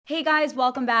Hey guys,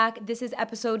 welcome back. This is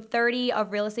episode 30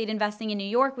 of Real Estate Investing in New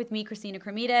York with me, Christina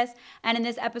Kremides. And in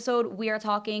this episode, we are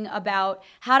talking about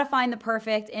how to find the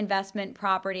perfect investment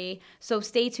property. So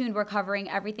stay tuned, we're covering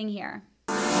everything here.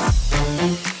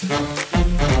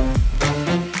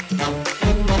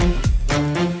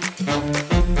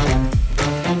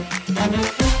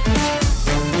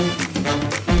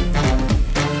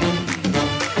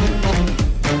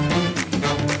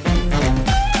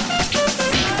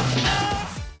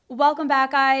 Welcome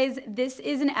back, guys. This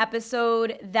is an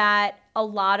episode that a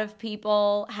lot of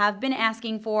people have been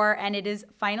asking for, and it is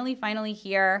finally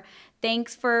here.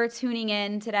 Thanks for tuning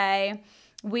in today.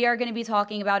 We are going to be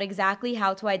talking about exactly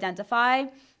how to identify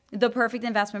the perfect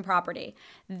investment property.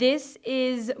 This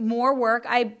is more work,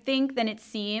 I think, than it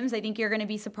seems. I think you're going to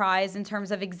be surprised in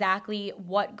terms of exactly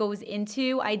what goes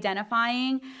into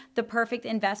identifying the perfect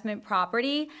investment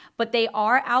property, but they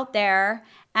are out there,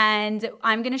 and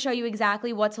I'm going to show you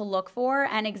exactly what to look for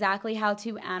and exactly how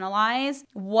to analyze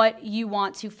what you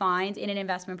want to find in an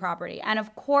investment property. And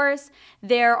of course,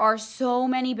 there are so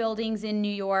many buildings in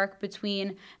New York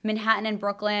between Manhattan and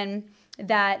Brooklyn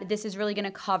that this is really going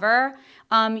to cover.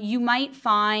 You might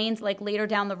find, like later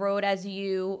down the road, as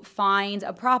you find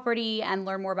a property and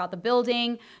learn more about the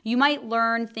building, you might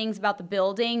learn things about the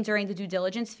building during the due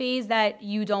diligence phase that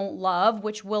you don't love,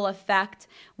 which will affect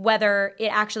whether it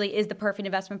actually is the perfect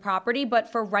investment property.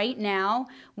 But for right now,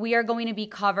 we are going to be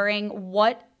covering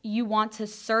what you want to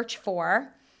search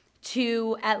for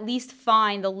to at least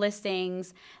find the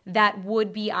listings that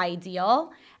would be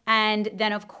ideal. And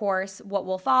then, of course, what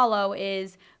will follow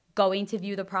is going to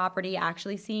view the property,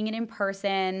 actually seeing it in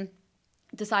person,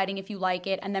 deciding if you like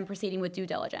it, and then proceeding with due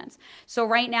diligence. So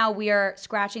right now we are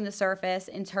scratching the surface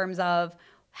in terms of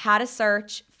how to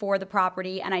search for the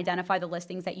property and identify the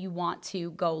listings that you want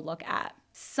to go look at.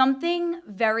 Something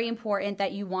very important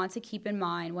that you want to keep in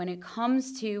mind when it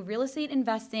comes to real estate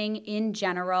investing in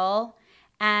general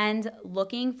and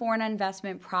looking for an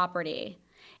investment property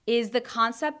is the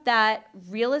concept that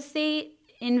real estate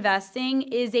investing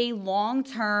is a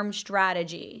long-term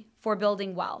strategy for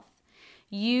building wealth.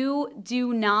 You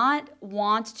do not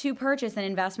want to purchase an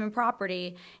investment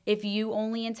property if you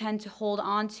only intend to hold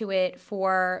on to it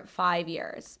for 5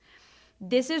 years.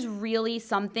 This is really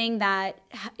something that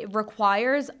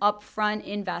requires upfront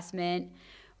investment,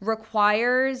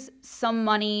 requires some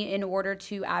money in order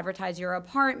to advertise your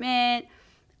apartment,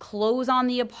 close on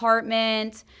the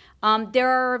apartment. There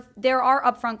are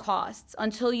upfront costs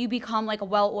until you become like a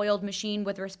well-oiled machine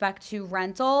with respect to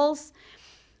rentals.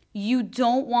 You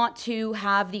don't want to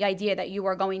have the idea that you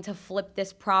are going to flip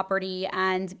this property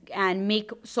and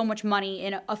make so much money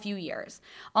in a few years.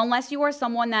 Unless you are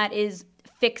someone that is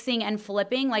fixing and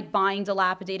flipping, like buying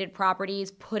dilapidated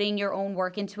properties, putting your own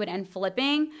work into it and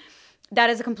flipping, that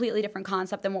is a completely different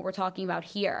concept than what we're talking about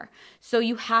here. So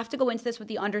you have to go into this with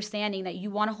the understanding that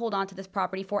you want to hold on to this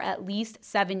property for at least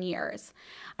 7 years.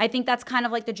 I think that's kind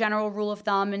of like the general rule of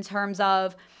thumb in terms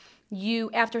of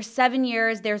after 7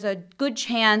 years, there's a good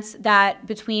chance that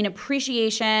between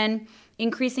appreciation,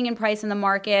 increasing in price in the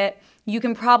market, you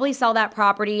can probably sell that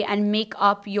property and make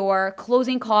up your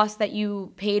closing costs that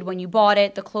you paid when you bought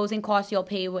it, the closing costs you'll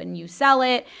pay when you sell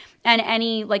it, and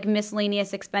any like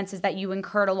miscellaneous expenses that you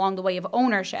incurred along the way of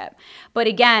ownership. But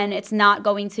again, it's not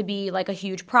going to be like a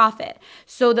huge profit.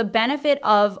 So the benefit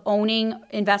of owning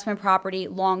investment property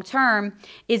long term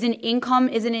is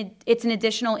it's an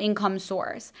additional income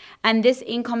source. And this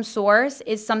income source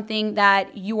is something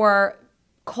that your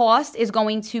cost is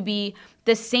going to be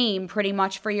the same pretty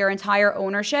much for your entire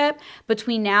ownership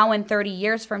between now and 30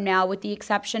 years from now, with the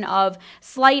exception of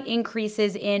slight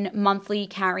increases in monthly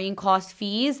carrying cost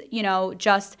fees.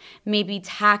 Just maybe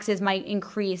taxes might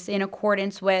increase in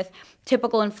accordance with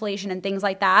typical inflation and things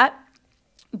like that.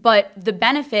 But the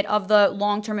benefit of the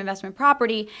long-term investment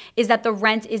property is that the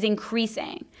rent is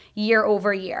increasing year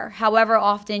over year. However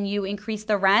often you increase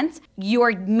the rent, you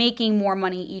are making more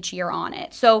money each year on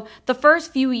it. So the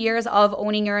first few years of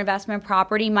owning your investment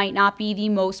property might not be the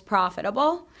most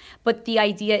profitable, but the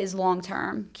idea is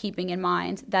long-term, keeping in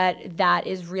mind that that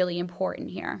is really important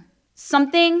here.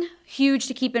 Something huge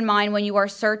to keep in mind when you are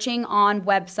searching on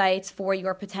websites for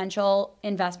your potential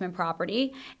investment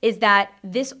property is that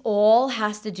this all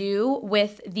has to do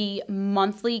with the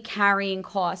monthly carrying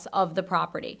costs of the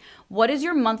property. What is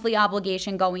your monthly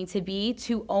obligation going to be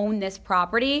to own this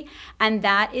property? And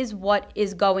that is what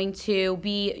is going to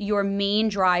be your main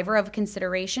driver of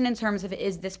consideration in terms of,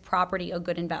 is this property a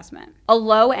good investment? A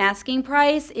low asking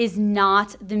price is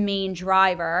not the main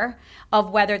driver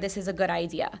of whether this is a good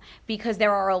idea, because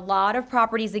there are a lot lot of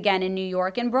properties, again, in New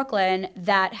York and Brooklyn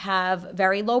that have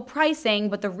very low pricing,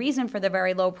 but the reason for the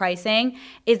very low pricing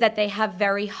is that they have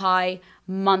very high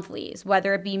monthlies,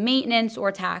 whether it be maintenance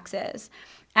or taxes.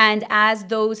 And as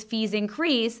those fees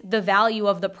increase, the value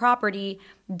of the property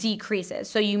decreases.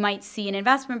 So you might see an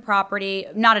investment property,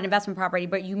 not an investment property,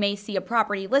 but you may see a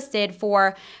property listed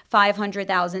for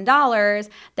 $500,000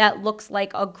 that looks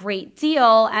like a great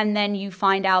deal. And then you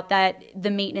find out that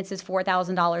the maintenance is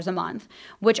 $4,000 a month,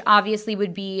 which obviously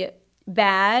would be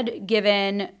bad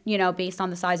given, based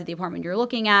on the size of the apartment you're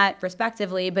looking at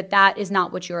respectively, but that is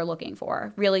not what you're looking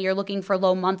for. Really, you're looking for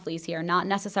low monthlies here, not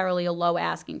necessarily a low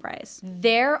asking price.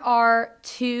 There are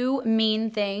two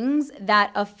main things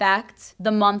that affect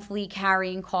the monthly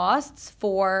carrying costs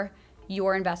for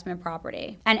your investment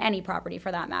property, and any property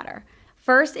for that matter.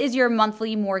 First is your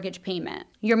monthly mortgage payment.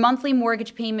 Your monthly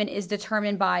mortgage payment is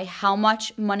determined by how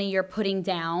much money you're putting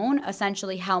down,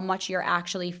 essentially how much you're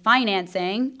actually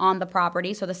financing on the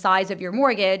property, so the size of your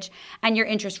mortgage, and your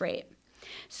interest rate.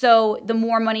 So the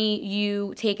more money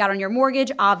you take out on your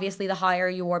mortgage, obviously the higher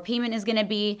your payment is going to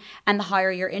be, and the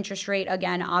higher your interest rate,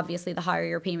 again, obviously the higher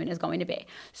your payment is going to be.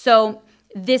 So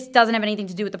this doesn't have anything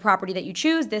to do with the property that you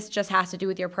choose. This just has to do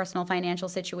with your personal financial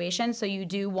situation. So you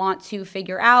do want to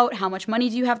figure out how much money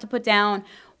do you have to put down,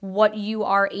 what you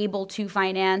are able to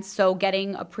finance. So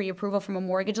getting a pre-approval from a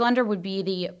mortgage lender would be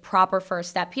the proper first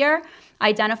step here.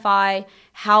 Identify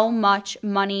how much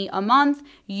money a month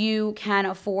you can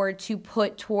afford to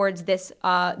put towards this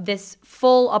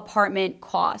full apartment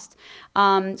cost.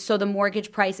 So the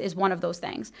mortgage price is one of those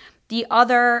things. The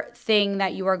other thing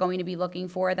that you are going to be looking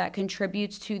for that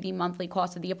contributes to the monthly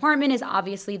cost of the apartment is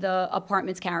obviously the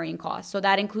apartment's carrying cost. So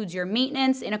that includes your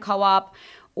maintenance in a co-op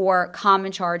or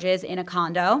common charges in a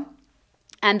condo,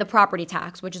 and the property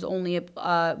tax, which is only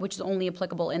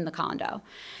applicable in the condo.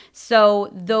 So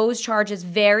those charges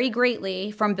vary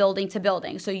greatly from building to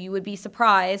building. So you would be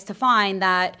surprised to find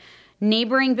that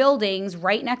neighboring buildings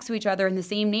right next to each other in the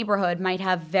same neighborhood might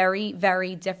have very,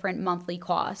 very different monthly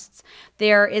costs.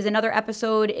 There is another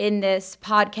episode in this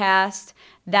podcast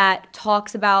that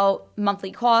talks about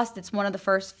monthly cost. It's one of the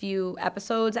first few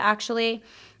episodes, actually,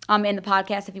 in the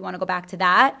podcast, if you want to go back to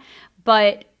that.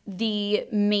 But the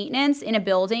maintenance in a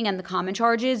building and the common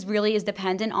charges really is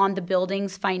dependent on the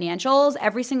building's financials.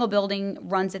 Every single building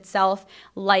runs itself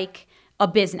like a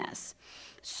business.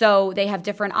 So they have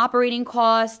different operating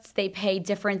costs. They pay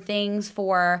different things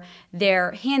for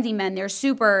their handymen, their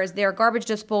supers, their garbage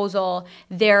disposal,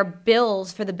 their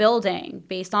bills for the building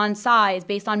based on size,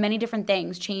 based on many different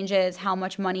things, changes how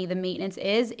much money the maintenance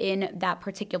is in that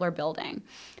particular building.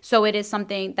 So it is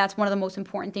something that's one of the most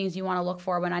important things you want to look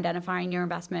for when identifying your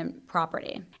investment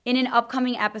property. In an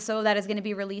upcoming episode that is going to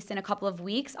be released in a couple of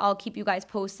weeks, I'll keep you guys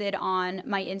posted on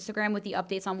my Instagram with the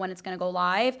updates on when it's going to go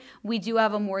live. We do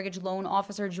have a mortgage loan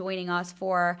officer joining us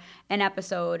for an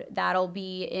episode that'll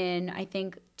be in, I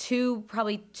think,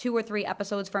 probably 2 or 3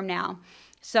 episodes from now.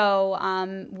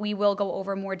 So we will go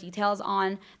over more details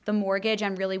on the mortgage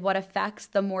and really what affects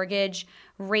the mortgage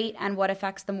rate and what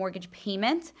affects the mortgage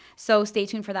payment. So stay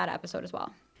tuned for that episode as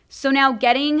well. So now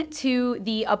getting to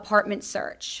the apartment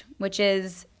search, which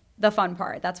is the fun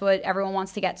part. That's what everyone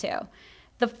wants to get to.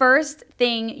 The first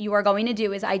thing you are going to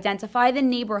do is identify the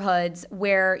neighborhoods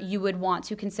where you would want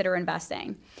to consider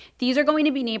investing. These are going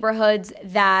to be neighborhoods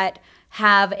that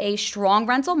have a strong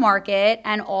rental market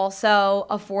and also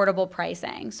affordable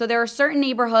pricing. So there are certain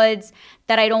neighborhoods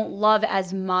that I don't love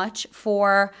as much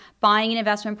for buying an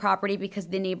investment property because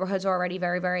the neighborhoods are already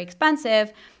very, very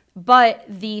expensive. But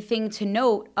the thing to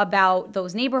note about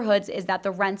those neighborhoods is that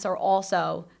the rents are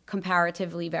also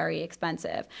comparatively very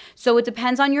expensive. So it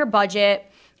depends on your budget.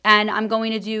 And I'm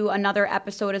going to do another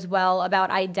episode as well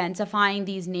about identifying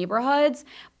these neighborhoods.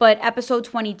 But episode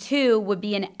 22 would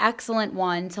be an excellent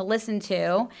one to listen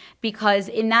to because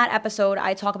in that episode,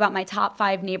 I talk about my top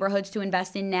 5 neighborhoods to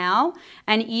invest in now.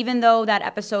 And even though that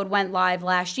episode went live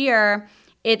last year,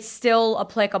 it's still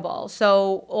applicable.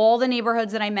 So all the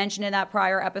neighborhoods that I mentioned in that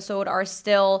prior episode are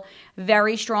still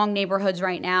very strong neighborhoods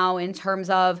right now in terms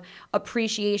of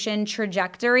appreciation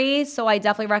trajectory. So I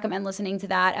definitely recommend listening to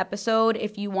that episode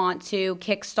if you want to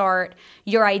kickstart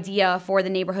your idea for the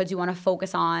neighborhoods you want to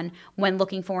focus on when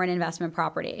looking for an investment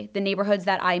property. The neighborhoods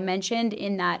that I mentioned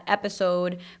in that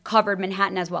episode covered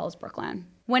Manhattan as well as Brooklyn.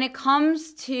 When it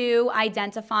comes to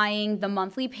identifying the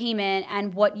monthly payment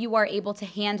and what you are able to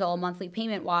handle monthly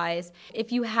payment-wise,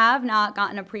 if you have not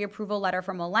gotten a pre-approval letter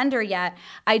from a lender yet,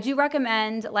 I do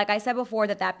recommend, like I said said before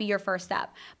that be your first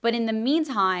step. But in the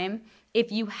meantime, if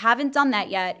you haven't done that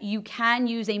yet, you can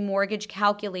use a mortgage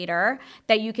calculator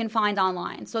that you can find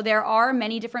online. So there are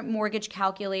many different mortgage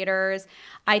calculators.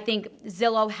 I think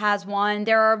Zillow has one.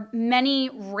 There are many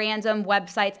random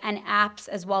websites and apps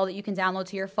as well that you can download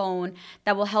to your phone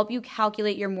that will help you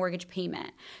calculate your mortgage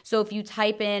payment. So if you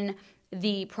type in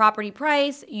the property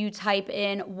price, you type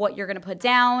in what you're going to put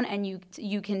down, and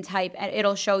you can type,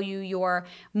 it'll show you your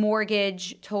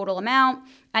mortgage total amount,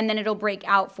 and then it'll break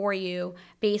out for you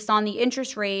based on the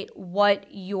interest rate what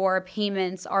your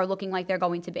payments are looking like they're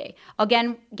going to be.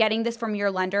 Again, getting this from your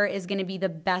lender is going to be the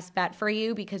best bet for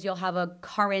you because you'll have a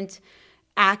current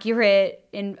accurate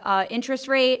interest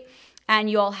rate, and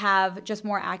you'll have just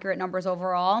more accurate numbers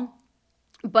overall.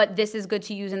 But this is good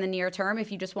to use in the near term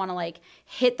if you just want to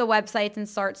hit the websites and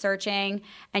start searching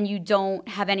and you don't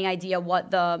have any idea what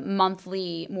the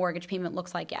monthly mortgage payment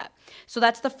looks like yet. So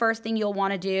that's the first thing you'll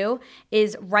want to do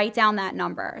is write down that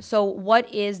number. So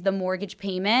what is the mortgage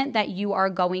payment that you are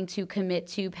going to commit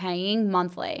to paying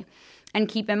monthly? And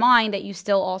keep in mind that you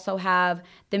still also have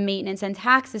the maintenance and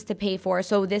taxes to pay for.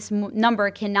 So this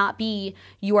number cannot be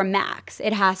your max.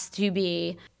 It has to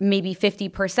be maybe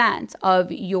 50%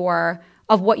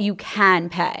 of what you can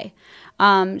pay.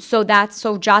 So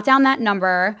jot down that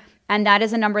number, and that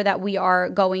is a number that we are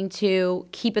going to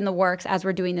keep in the works as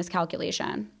we're doing this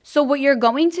calculation. So what you're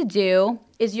going to do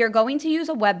is you're going to use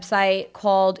a website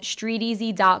called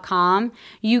StreetEasy.com.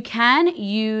 You can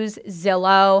use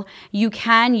Zillow. You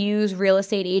can use real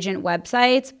estate agent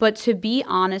websites. But to be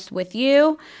honest with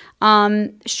you,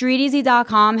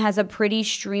 StreetEasy.com has a pretty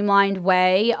streamlined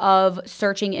way of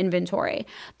searching inventory.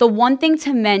 The one thing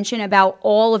to mention about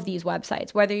all of these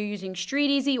websites, whether you're using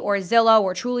StreetEasy or Zillow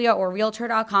or Trulia or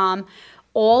Realtor.com,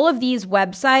 all of these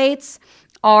websites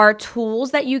are tools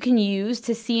that you can use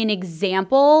to see an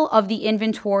example of the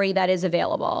inventory that is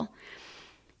available.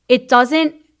 These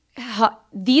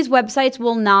websites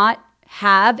will not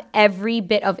have every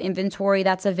bit of inventory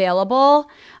that's available.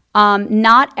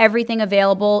 Not everything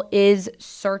available is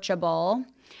searchable.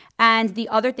 And the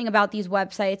other thing about these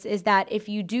websites is that if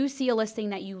you do see a listing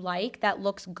that you like that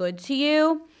looks good to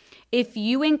you, if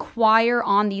you inquire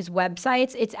on these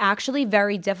websites, it's actually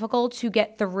very difficult to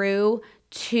get through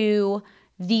to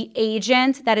the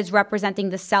agent that is representing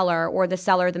the seller or the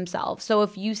seller themselves. So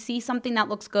if you see something that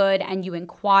looks good and you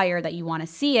inquire that you want to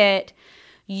see it,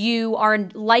 you are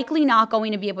likely not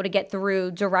going to be able to get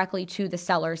through directly to the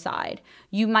seller side.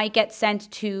 You might get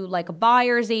sent to a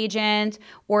buyer's agent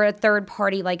or a third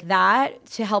party like that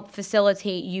to help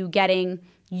facilitate you getting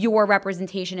your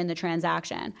representation in the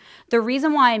transaction. The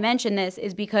reason why I mention this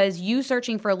is because you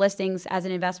searching for listings as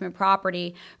an investment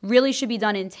property really should be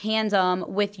done in tandem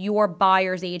with your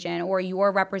buyer's agent or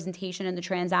your representation in the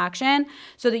transaction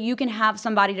so that you can have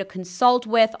somebody to consult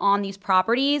with on these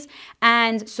properties,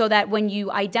 and so that when you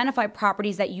identify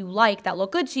properties that you like that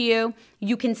look good to you,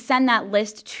 you can send that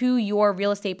list to your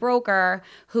real estate broker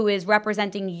who is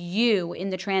representing you in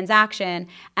the transaction,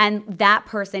 and that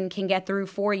person can get through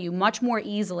for you much more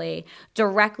easily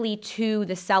directly to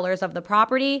the sellers of the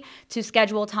property to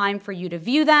schedule time for you to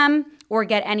view them or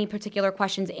get any particular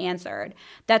questions answered.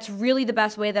 That's really the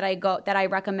best way that I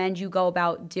recommend you go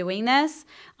about doing this.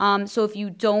 So if you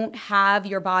don't have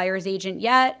your buyer's agent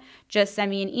yet, just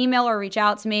send me an email or reach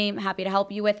out to me. I'm happy to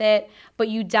help you with it. But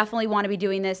you definitely want to be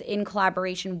doing this in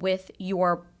collaboration with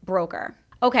your broker.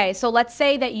 Okay, so let's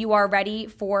say that you are ready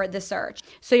for the search.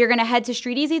 So you're going to head to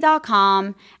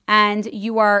StreetEasy.com and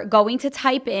you are going to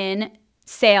type in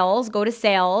sales, go to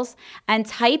sales, and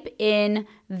type in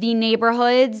the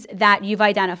neighborhoods that you've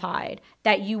identified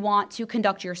that you want to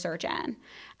conduct your search in.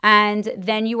 And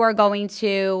then you are going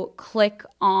to click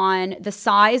on the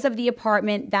size of the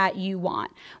apartment that you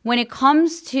want. When it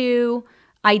comes to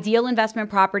ideal investment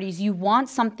properties, you want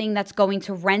something that's going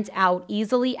to rent out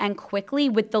easily and quickly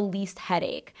with the least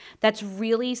headache. That's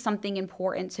really something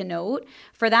important to note.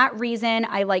 For that reason,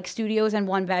 I like studios and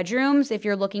one bedrooms if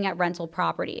you're looking at rental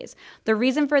properties. The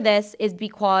reason for this is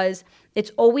because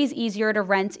it's always easier to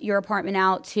rent your apartment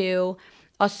out to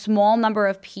a small number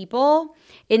of people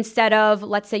instead of,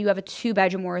 let's say you have a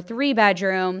 2-bedroom or a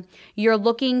 3-bedroom, you're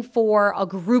looking for a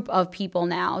group of people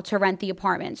now to rent the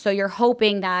apartment. So you're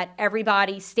hoping that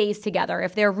everybody stays together.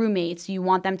 If they're roommates, you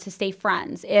want them to stay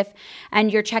friends.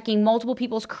 And you're checking multiple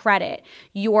people's credit,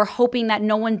 you're hoping that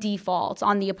no one defaults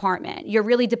on the apartment. You're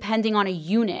really depending on a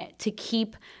unit to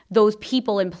keep those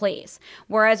people in place.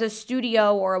 Whereas a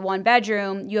studio or a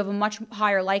 1-bedroom, you have a much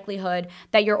higher likelihood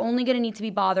that you're only going to need to be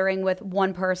bothering with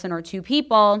one person or 2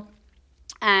 people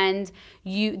And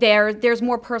there's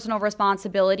more personal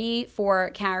responsibility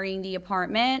for carrying the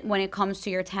apartment when it comes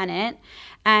to your tenant,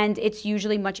 and it's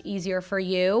usually much easier for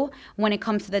you when it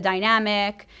comes to the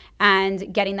dynamic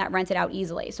and getting that rented out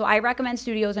easily. So I recommend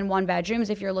studios and 1 bedrooms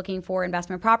if you're looking for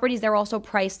investment properties. They're also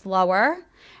priced lower,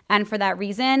 and for that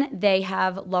reason they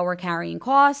have lower carrying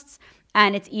costs,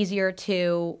 and it's easier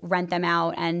to rent them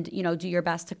out and, do your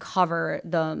best to cover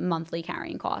the monthly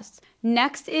carrying costs.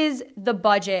 Next is the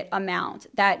budget amount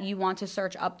that you want to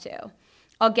search up to.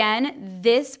 Again,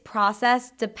 this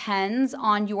process depends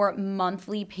on your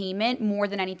monthly payment more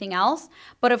than anything else.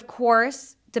 But of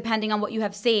course, depending on what you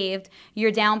have saved,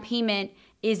 your down payment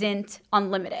isn't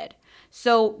unlimited.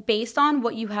 So based on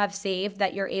what you have saved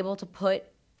that you're able to put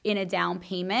in a down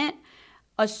payment,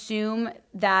 assume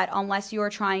that unless you're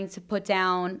trying to put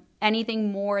down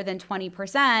anything more than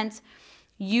 20%,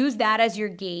 use that as your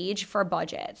gauge for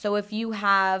budget. So if you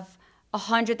have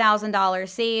 $100,000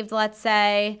 saved, let's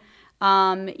say,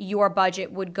 your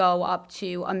budget would go up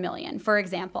to $1 million, for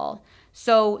example.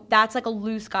 So that's like a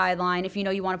loose guideline. If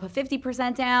you want to put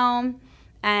 50% down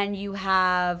and you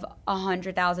have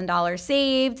 $100,000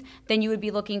 saved, then you would be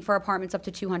looking for apartments up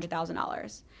to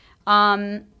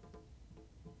 $200,000.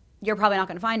 You're probably not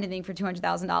going to find anything for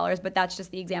 $200,000, but that's just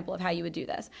the example of how you would do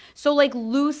this. So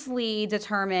loosely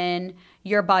determine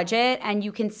your budget and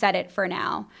you can set it for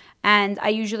now. And I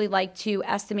usually like to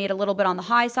estimate a little bit on the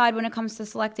high side when it comes to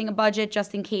selecting a budget,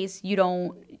 just in case you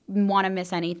don't want to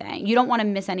miss anything. You don't want to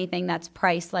miss anything that's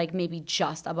priced maybe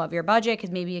just above your budget, because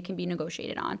maybe it can be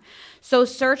negotiated on. So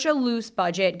search a loose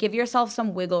budget, give yourself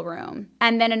some wiggle room.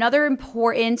 And then another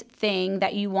important thing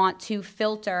that you want to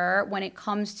filter when it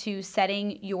comes to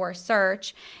setting your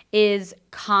search is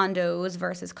condos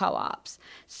versus co-ops.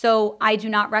 So I do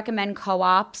not recommend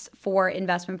co-ops for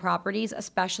investment properties,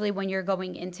 especially when you're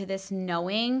going into this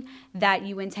knowing that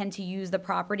you intend to use the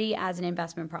property as an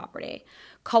investment property.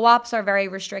 Co-ops are very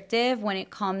restrictive when it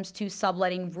comes to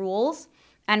subletting rules,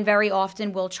 and very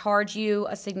often will charge you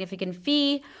a significant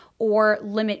fee or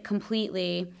limit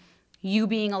completely you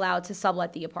being allowed to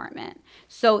sublet the apartment.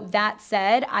 So that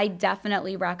said, I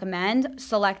definitely recommend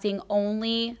selecting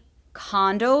only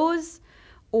condos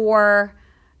or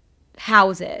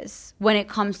houses when it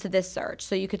comes to this search.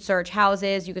 So you could search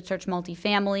houses, you could search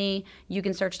multifamily, you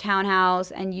can search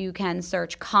townhouse, and you can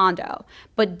search condo.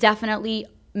 But definitely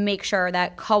make sure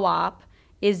that co-op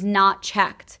is not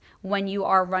checked when you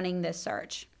are running this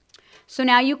search. So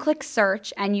now you click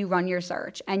search and you run your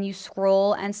search and you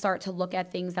scroll and start to look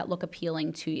at things that look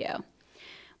appealing to you.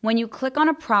 When you click on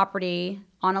a property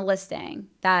on a listing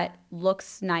that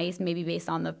looks nice, maybe based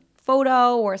on the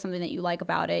photo or something that you like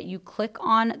about it, you click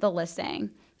on the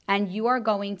listing and you are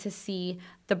going to see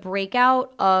the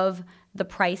breakout of the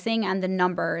pricing and the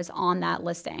numbers on that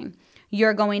listing.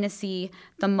 You're going to see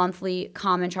the monthly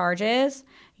common charges.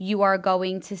 You are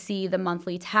going to see the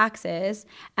monthly taxes.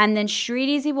 And then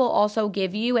StreetEasy will also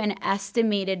give you an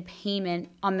estimated payment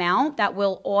amount that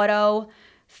will auto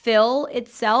fill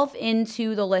itself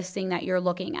into the listing that you're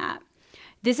looking at.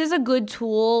 This is a good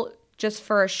tool just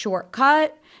for a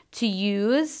shortcut to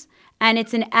use, and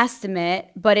it's an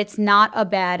estimate, but it's not a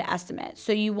bad estimate.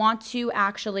 So you want to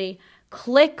actually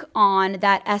click on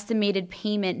that estimated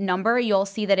payment number. You'll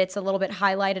see that it's a little bit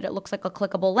highlighted. It looks like a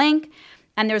clickable link,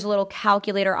 and there's a little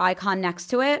calculator icon next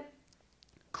to it.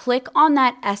 Click on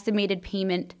that estimated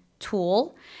payment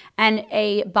tool, and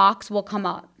a box will come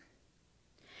up.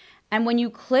 And when you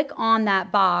click on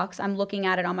that box, I'm looking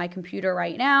at it on my computer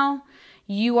right now,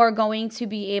 you are going to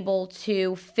be able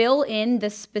to fill in the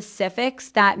specifics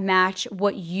that match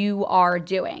what you are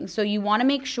doing. So you want to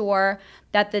make sure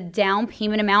that the down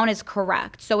payment amount is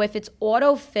correct. So if it's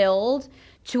auto-filled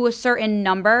to a certain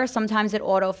number, sometimes it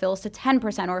auto-fills to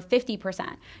 10% or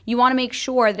 50%. You want to make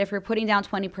sure that if you're putting down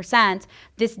 20%,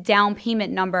 this down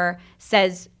payment number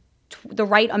says the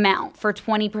right amount for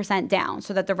 20% down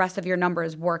so that the rest of your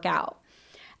numbers work out.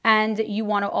 And you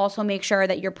want to also make sure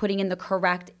that you're putting in the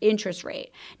correct interest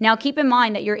rate. Now, keep in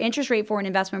mind that your interest rate for an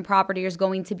investment property is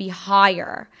going to be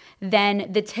higher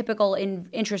than the typical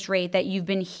interest rate that you've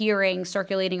been hearing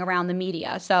circulating around the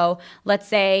media. So let's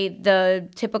say the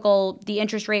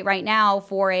interest rate right now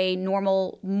for a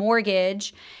normal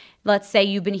mortgage, let's say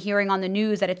you've been hearing on the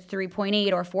news that it's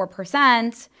 3.8 or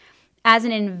 4%. As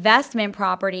an investment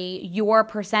property, your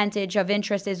percentage of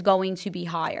interest is going to be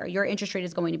higher. Your interest rate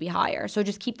is going to be higher. So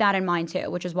just keep that in mind too,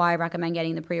 which is why I recommend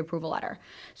getting the pre-approval letter.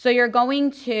 So you're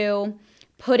going to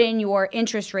put in your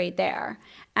interest rate there.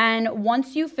 And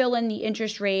once you fill in the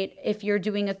interest rate, if you're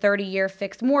doing a 30-year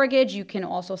fixed mortgage, you can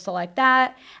also select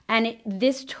that. And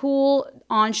this tool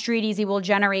on StreetEasy will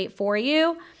generate for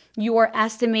you your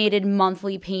estimated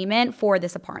monthly payment for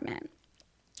this apartment.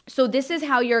 So this is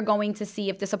how you're going to see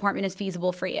if this apartment is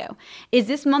feasible for you. Is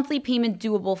this monthly payment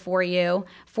doable for you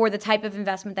for the type of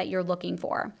investment that you're looking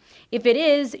for? If it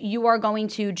is, you are going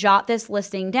to jot this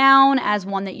listing down as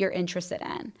one that you're interested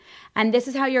in. And this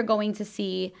is how you're going to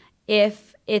see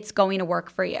if it's going to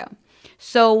work for you.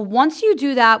 So once you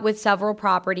do that with several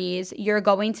properties, you're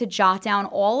going to jot down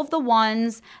all of the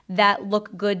ones that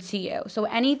look good to you. So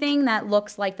anything that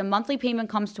looks like the monthly payment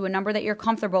comes to a number that you're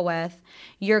comfortable with,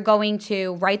 you're going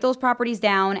to write those properties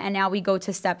down. And now we go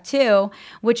to step 2,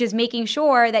 which is making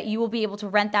sure that you will be able to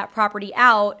rent that property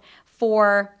out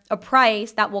for a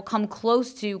price that will come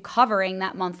close to covering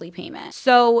that monthly payment.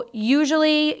 So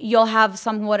usually you'll have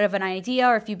somewhat of an idea,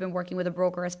 or if you've been working with a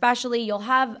broker especially, you'll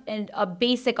have a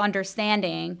basic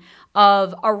understanding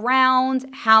of around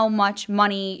how much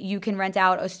money you can rent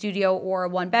out a studio or a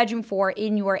 1-bedroom for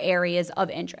in your areas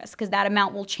of interest, because that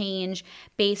amount will change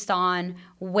based on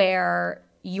where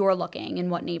you're looking in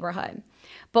what neighborhood.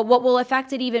 But what will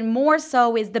affect it even more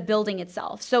so is the building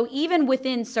itself. So even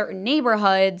within certain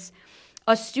neighborhoods,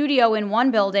 a studio in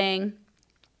one building,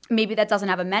 maybe that doesn't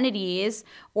have amenities,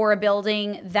 or a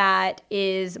building that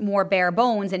is more bare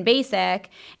bones and basic,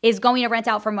 is going to rent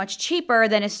out for much cheaper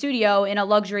than a studio in a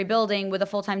luxury building with a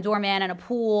full-time doorman and a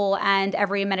pool and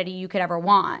every amenity you could ever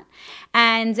want.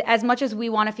 And as much as we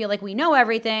want to feel like we know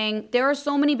everything, there are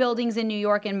so many buildings in New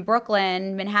York and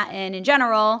Brooklyn, Manhattan in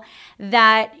general,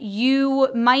 that you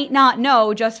might not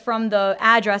know just from the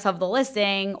address of the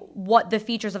listing what the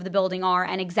features of the building are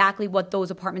and exactly what those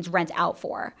apartments rent out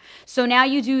for. So now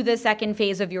you do the second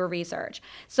phase of your research.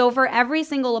 So for every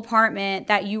single apartment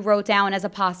that you wrote down as a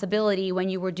possibility when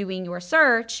you were doing your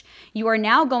search, you are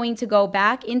now going to go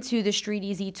back into the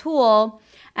StreetEasy tool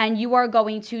and you are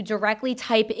going to directly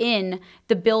type in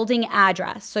the building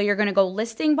address. So you're going to go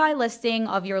listing by listing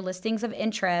of your listings of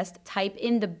interest, type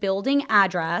in the building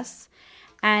address.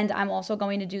 And I'm also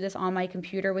going to do this on my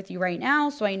computer with you right now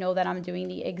so I know that I'm doing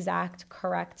the exact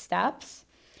correct steps.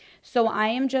 So I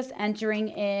am just entering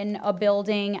in a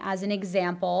building as an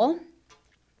example.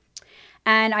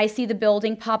 And I see the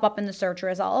building pop up in the search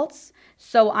results.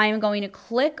 So I am going to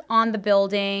click on the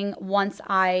building once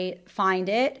I find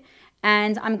it.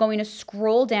 And I'm going to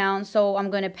scroll down. So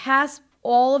I'm going to pass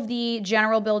all of the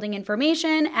general building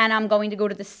information. And I'm going to go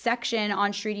to the section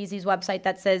on StreetEasy's website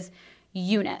that says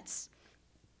units.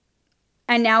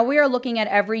 And now we are looking at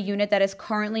every unit that is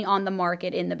currently on the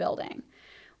market in the building.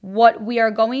 What we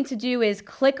are going to do is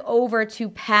click over to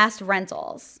past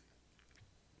rentals.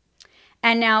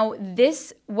 And now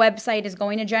this website is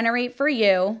going to generate for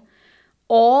you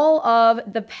all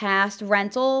of the past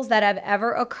rentals that have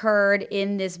ever occurred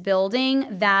in this building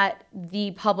that the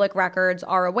public records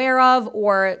are aware of,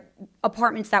 or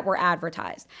apartments that were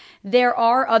advertised. There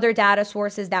are other data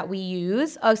sources that we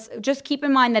use. Just keep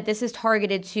in mind that this is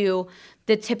targeted to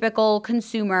the typical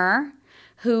consumer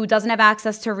who doesn't have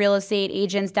access to real estate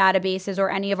agents' databases or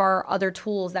any of our other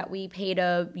tools that we pay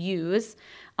to use.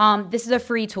 This is a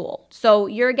free tool. So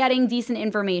you're getting decent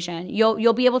information.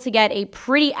 You'll be able to get a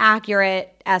pretty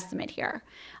accurate estimate here.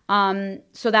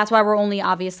 So that's why I'm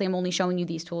only showing you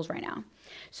these tools right now.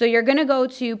 So you're going to go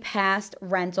to past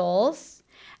rentals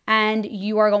and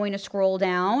you are going to scroll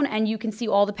down and you can see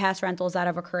all the past rentals that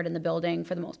have occurred in the building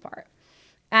for the most part.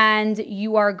 And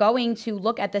you are going to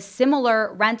look at the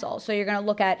similar rental. So you're going to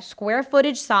look at square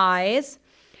footage size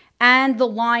and the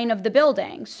line of the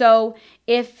building. So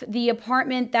if the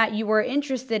apartment that you were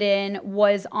interested in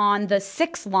was on the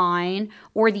 6 line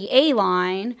or the A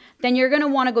line, then you're going to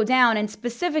want to go down and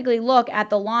specifically look at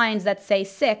the lines that say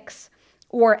 6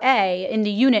 or A in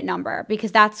the unit number,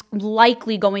 because that's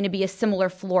likely going to be a similar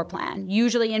floor plan.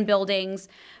 Usually in buildings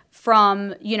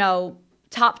from,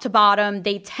 top to bottom,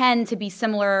 they tend to be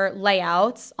similar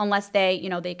layouts unless they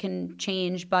can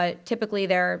change, but typically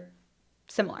they're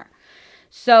similar.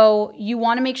 So you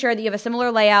want to make sure that you have a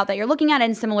similar layout that you're looking at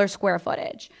and similar square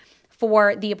footage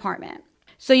for the apartment.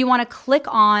 So you want to click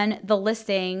on the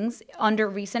listings under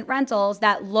recent rentals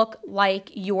that look like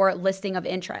your listing of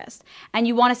interest. And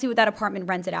you want to see what that apartment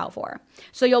rented out for.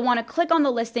 So you'll want to click on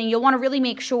the listing. You'll want to really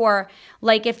make sure,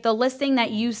 like if the listing that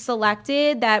you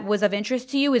selected that was of interest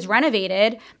to you is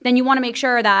renovated, then you want to make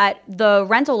sure that the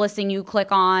rental listing you click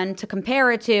on to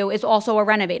compare it to is also a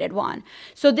renovated one.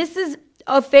 So this is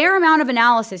a fair amount of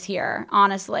analysis here,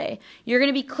 honestly. You're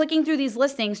going to be clicking through these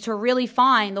listings to really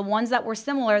find the ones that were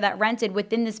similar that rented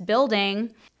within this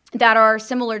building that are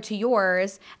similar to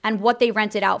yours and what they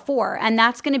rented out for. And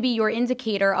that's going to be your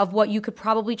indicator of what you could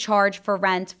probably charge for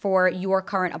rent for your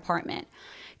current apartment.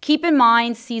 Keep in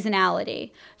mind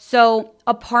seasonality. So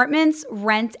apartments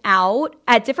rent out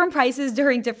at different prices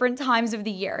during different times of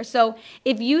the year. So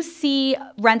if you see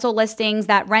rental listings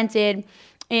that rented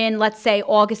in, let's say,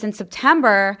 August and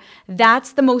September,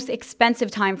 that's the most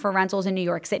expensive time for rentals in New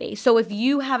York City. So if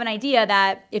you have an idea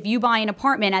that if you buy an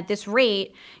apartment at this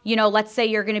rate, let's say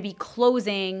you're going to be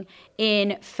closing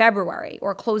in February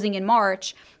or closing in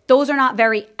March, those are not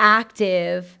very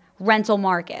active rental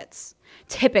markets,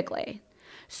 typically.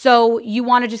 So you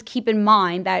want to just keep in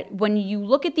mind that when you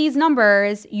look at these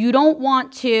numbers, you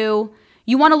want to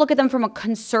look at them from a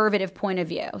conservative point of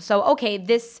view. So, okay,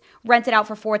 this rented out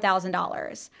for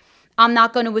 $4,000. I'm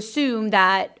not going to assume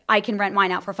that I can rent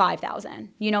mine out for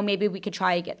 $5,000. Maybe we could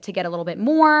try to get a little bit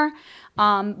more,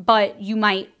 but you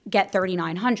might get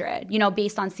 $3,900,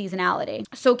 based on seasonality.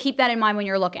 So keep that in mind when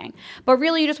you're looking. But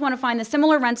really, you just want to find the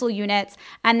similar rental units,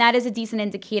 and that is a decent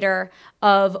indicator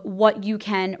of what you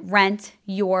can rent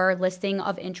your listing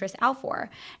of interest out for.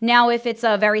 Now, if it's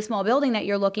a very small building that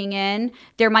you're looking in,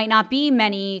 there might not be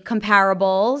many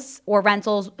comparables or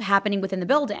rentals happening within the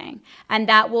building, and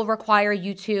that will require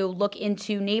you to look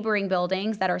into neighboring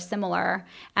buildings that are similar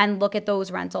and look at those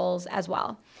rentals as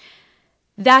well.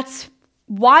 That's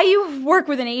why you work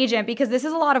with an agent, because this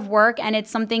is a lot of work, and it's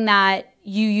something that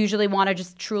you usually want to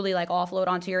just truly offload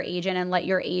onto your agent and let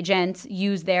your agent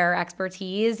use their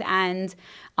expertise and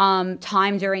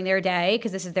time during their day,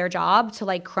 because this is their job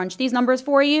to crunch these numbers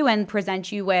for you and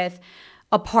present you with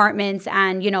apartments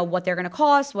and what they're going to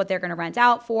cost, what they're going to rent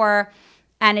out for.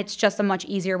 And it's just a much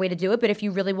easier way to do it. But if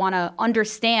you really want to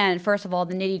understand, first of all,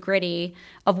 the nitty-gritty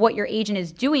of what your agent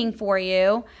is doing for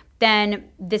you, then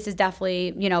this is definitely,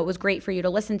 it was great for you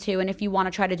to listen to. And if you want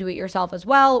to try to do it yourself as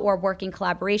well, or work in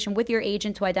collaboration with your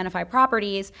agent to identify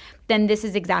properties, then this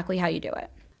is exactly how you do it.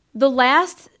 The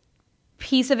last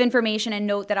piece of information and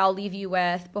note that I'll leave you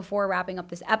with before wrapping up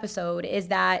this episode is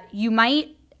that you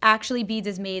might actually be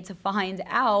dismayed to find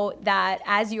out that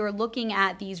as you're looking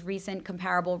at these recent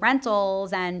comparable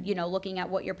rentals and, looking at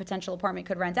what your potential apartment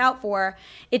could rent out for,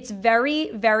 it's very,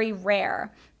 very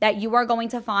rare that you are going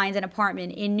to find an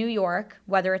apartment in New York,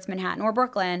 whether it's Manhattan or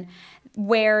Brooklyn,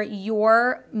 where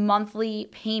your monthly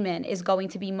payment is going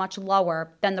to be much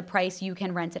lower than the price you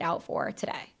can rent it out for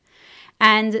today.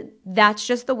 And that's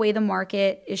just the way the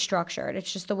market is structured.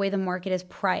 It's just the way the market is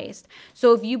priced.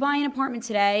 So if you buy an apartment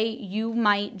today, you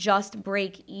might just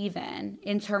break even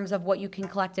in terms of what you can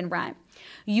collect in rent.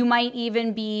 You might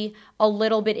even be a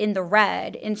little bit in the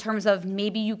red in terms of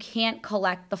maybe you can't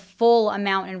collect the full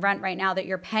amount in rent right now that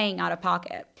you're paying out of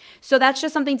pocket. So that's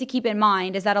just something to keep in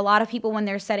mind, is that a lot of people, when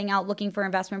they're setting out looking for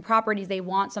investment properties, they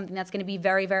want something that's going to be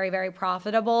very, very, very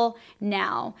profitable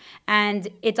now. And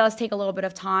it does take a little bit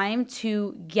of time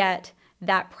to get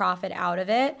that profit out of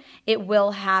it. It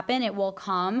will happen, it will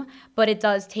come, but it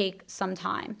does take some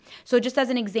time. So just as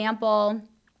an example,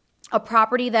 a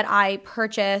property that I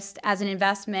purchased as an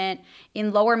investment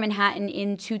in Lower Manhattan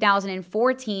in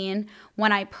 2014,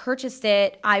 when I purchased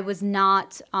it, I was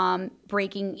not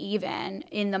breaking even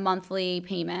in the monthly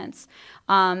payments.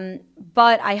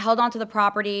 But I held on to the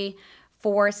property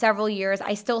for several years.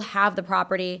 I still have the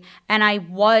property, and I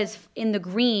was in the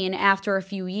green after a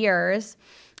few years.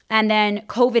 And then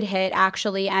COVID hit,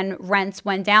 actually, and rents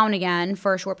went down again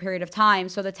for a short period of time.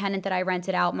 So the tenant that I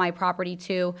rented out my property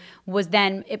to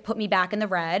it put me back in the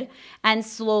red. And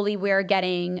slowly we're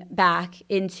getting back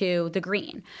into the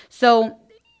green. So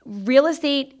real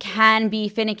estate can be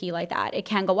finicky like that. It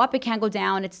can go up, it can go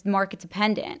down. It's market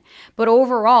dependent. But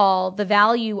overall, the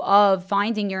value of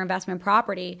finding your investment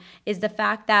property is the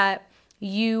fact that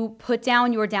you put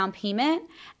down your down payment,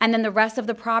 and then the rest of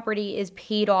the property is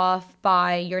paid off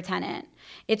by your tenant.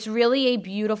 It's really a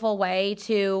beautiful way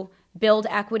to build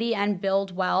equity and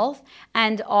build wealth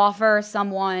and offer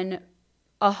someone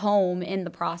a home in the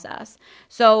process.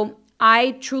 So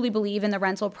I truly believe in the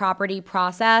rental property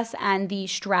process and the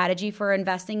strategy for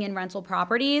investing in rental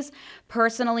properties.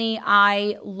 Personally,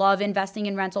 I love investing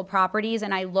in rental properties,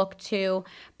 and I look to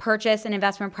purchase an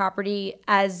investment property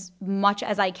as much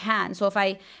as I can. So if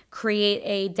I create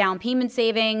a down payment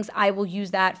savings, I will use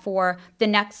that for the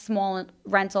next small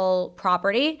rental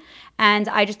property. And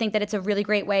I just think that it's a really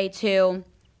great way to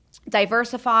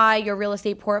diversify your real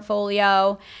estate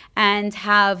portfolio and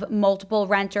have multiple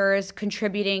renters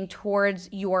contributing towards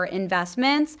your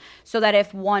investments, so that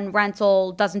if one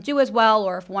rental doesn't do as well,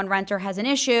 or if one renter has an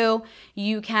issue,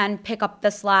 you can pick up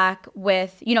the slack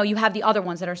with, you have the other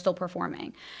ones that are still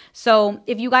performing. So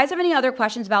if you guys have any other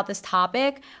questions about this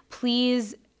topic,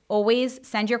 please always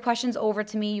send your questions over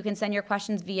to me. You can send your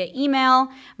questions via email.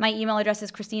 My email address is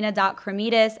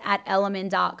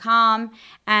christina.cremidas@elliman.com.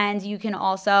 And you can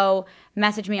also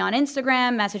message me on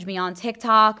Instagram, message me on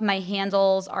TikTok. My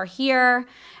handles are here.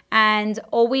 And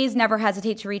always never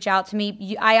hesitate to reach out to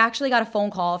me. I actually got a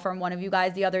phone call from one of you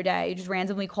guys the other day. You just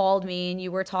randomly called me and you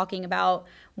were talking about,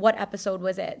 what episode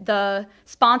was it? The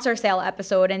sponsor sale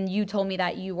episode. And you told me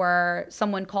that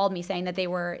someone called me saying that they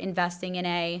were investing in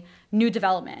a new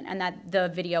development and that the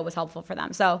video was helpful for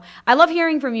them. So I love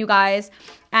hearing from you guys,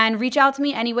 and reach out to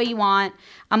me any way you want.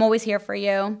 I'm always here for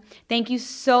you. Thank you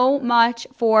so much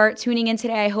for tuning in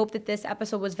today. I hope that this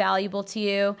episode was valuable to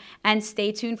you, and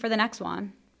stay tuned for the next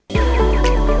one.